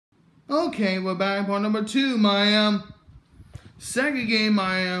Okay, we're back for number 2. My second game,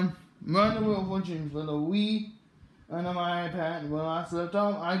 my Run the Wheel of Fortune for the Wii and on my iPad. When I left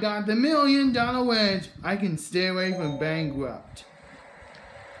off, I got the $1 Million Wedge. I can stay away from bankrupt.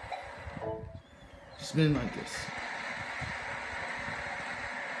 Spin like this.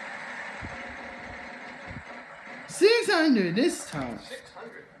 $600 this time.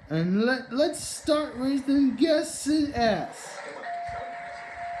 600. And let's start with the guess and S.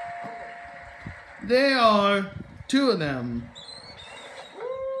 There are 2 of them.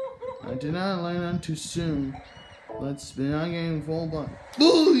 I did not land on too soon. Let's spin our game full button.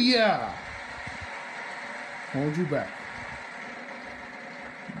 Booyah! Hold you back.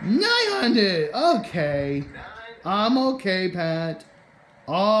 900! Okay. I'm okay, Pat.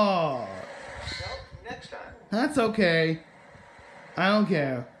 Oh. Next time. That's okay. I don't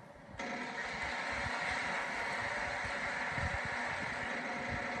care.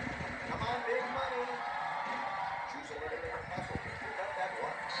 Come on, big money. Choose a letter in the puzzle. You got that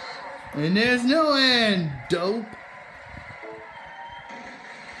one. And there's no end, dope.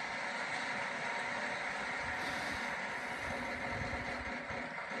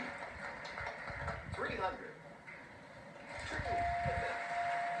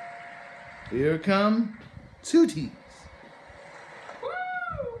 Here come 2 teams.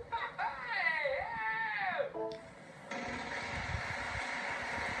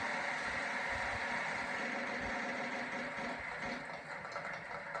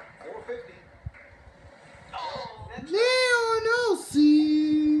 No,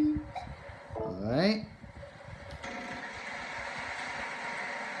 see. Alright.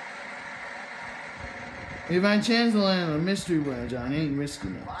 If I chance to land on a mystery wedge, I ain't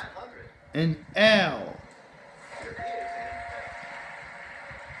risking it. An L.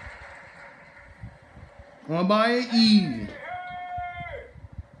 I'll buy an E.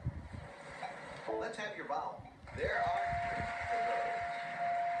 Let's have your vowel. There are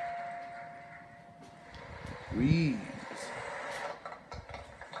Reeds.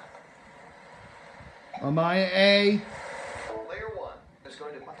 I'll buy an A. Player 1 is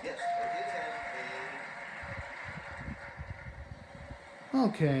going to. Yes, there is an A.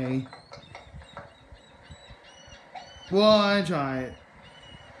 Okay. Well, I try it.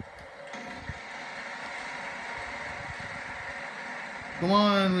 Come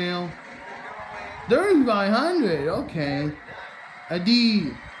on, wheel. 3,500. Okay. A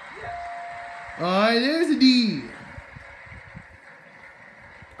D. Alright, there's a D.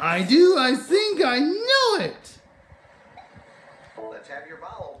 I think I know it. Let's have your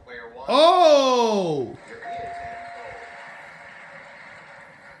vowel, player 1. Oh! There is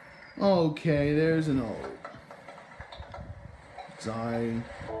an O. Okay, there's an O. Sorry.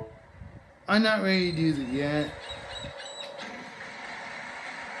 I'm not ready to use it yet.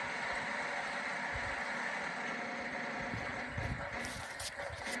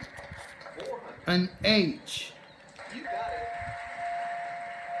 An H. You got it.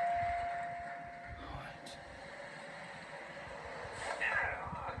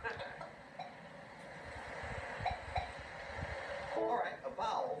 All right, a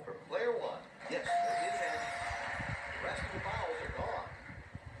vowel for player 1. Yes, there is an. The rest of the vowels are gone.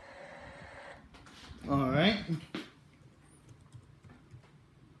 All right.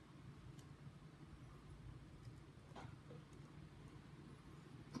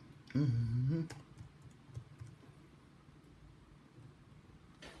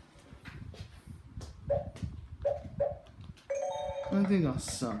 I think I'll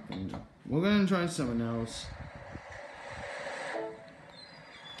something. We're gonna try something else.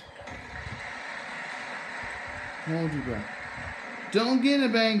 Hold your breath. Don't get a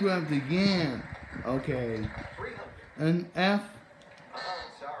bankrupt again. Okay. 300. An F.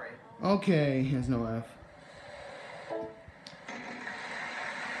 Sorry. Okay, there's no F.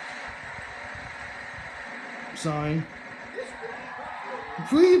 Sorry. This could be good.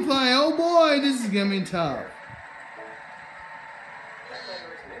 Free play. Oh boy, this is gonna be tough. That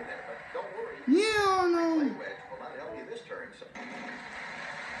letter isn't in there, but don't worry. Yeah, no. Play wedge will not help you this turn. So.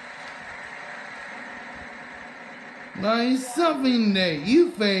 Nice something that you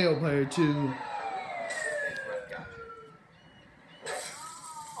fail, player 2.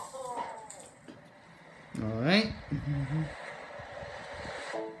 Alright.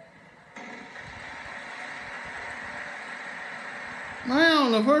 Now,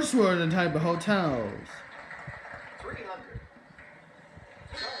 the first word the type of hotels. 300.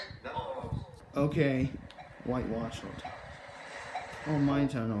 Sorry, none of those. Okay. Whitewash hotels. Oh, my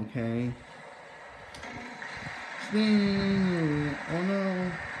turn, okay. Spin. Oh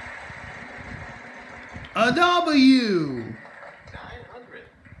no. A W. 900.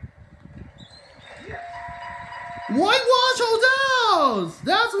 Whitewash hotels!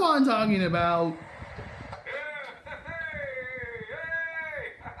 That's what I'm talking about.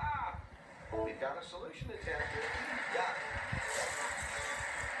 We've got a solution attempted. Yeah.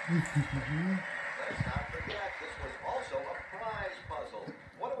 Let's not forget, this was also a prize puzzle.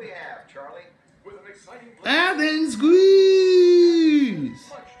 What do we have, Charlie? With an exciting Athens Greece!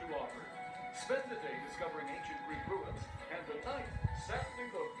 much to offer. Spend the day discovering ancient Greek ruins, and the night sampling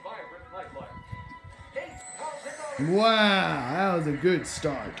the vibrant nightlife. $8,000. Wow, that was a good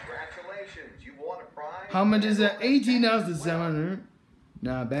start. Congratulations, you won a prize. How much is that? 18,700.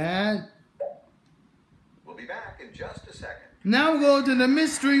 Not bad. We'll be back in just a second. Now we'll go to the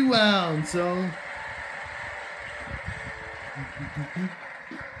mystery round, so.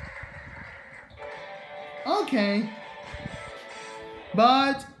 Okay.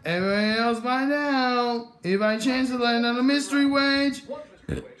 But everybody else by now, if I chance to land on a mystery wedge, One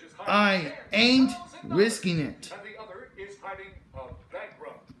mystery wedge is hiding I ain't $10,000, risking it. and the other is hiding a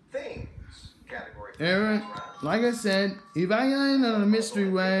bankrupt. Things category. Aaron, like I said, if I land on a mystery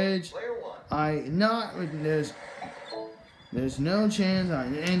wedge, Player one. there's no chance I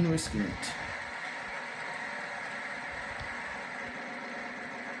ain't risking it.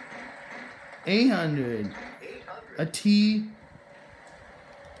 $800. 800. A T.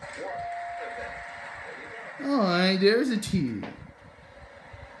 Alright, there's a T.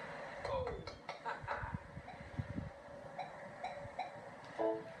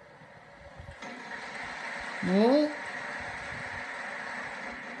 Well,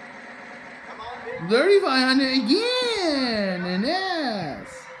 Come on, big. 3,500 again, an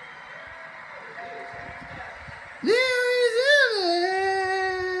S. There is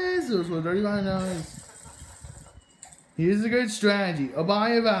it. So it's for $3,500. Here's a good strategy. A buy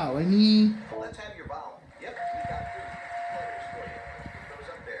a vowel, and he. Let's have your vowel. Yep, we got 3 letters for you. Put those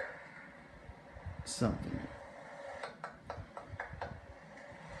up there. Something.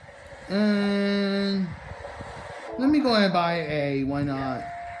 And let me go ahead and buy A. Why not?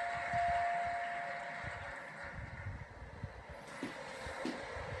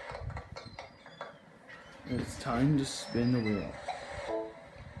 It's time to spin the wheel.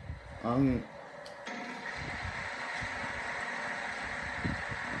 Okay.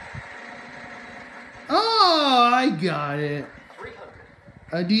 Oh, I got it. 300.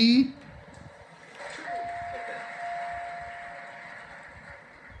 A D. 2 of them.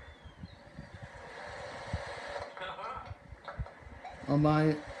 I'll buy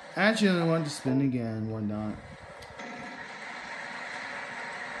it. Actually, I want to spin again. Why not?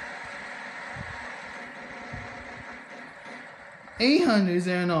 $800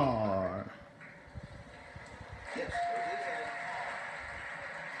 and R. Yes, go to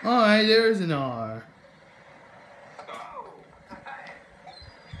the end. Alright, there's an R.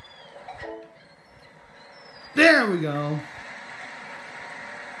 There we go.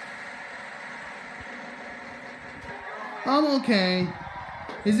 I'm okay.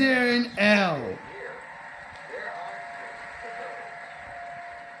 Is there an L? Here, there are 3 of those.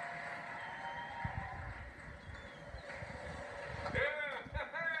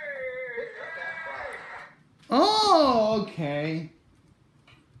 Pick up that prize. Oh, okay.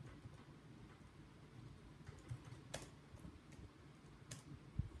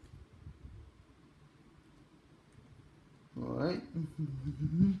 Alright.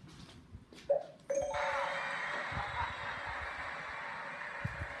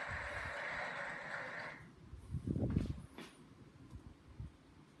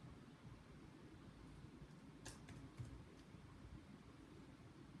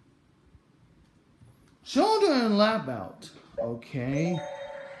 Shoulder and lap out. Okay.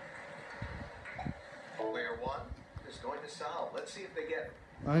 Player one is going to solve. Let's see if they get it.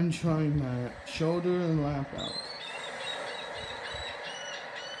 I'm trying that. Shoulder and lap out.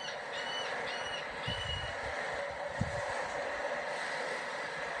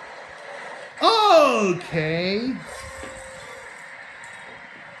 Okay.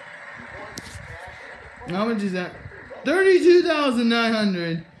 How much is that?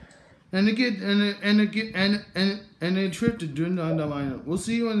 32,900. And a trip to Dundee. We'll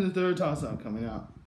see you in the third toss-up coming out.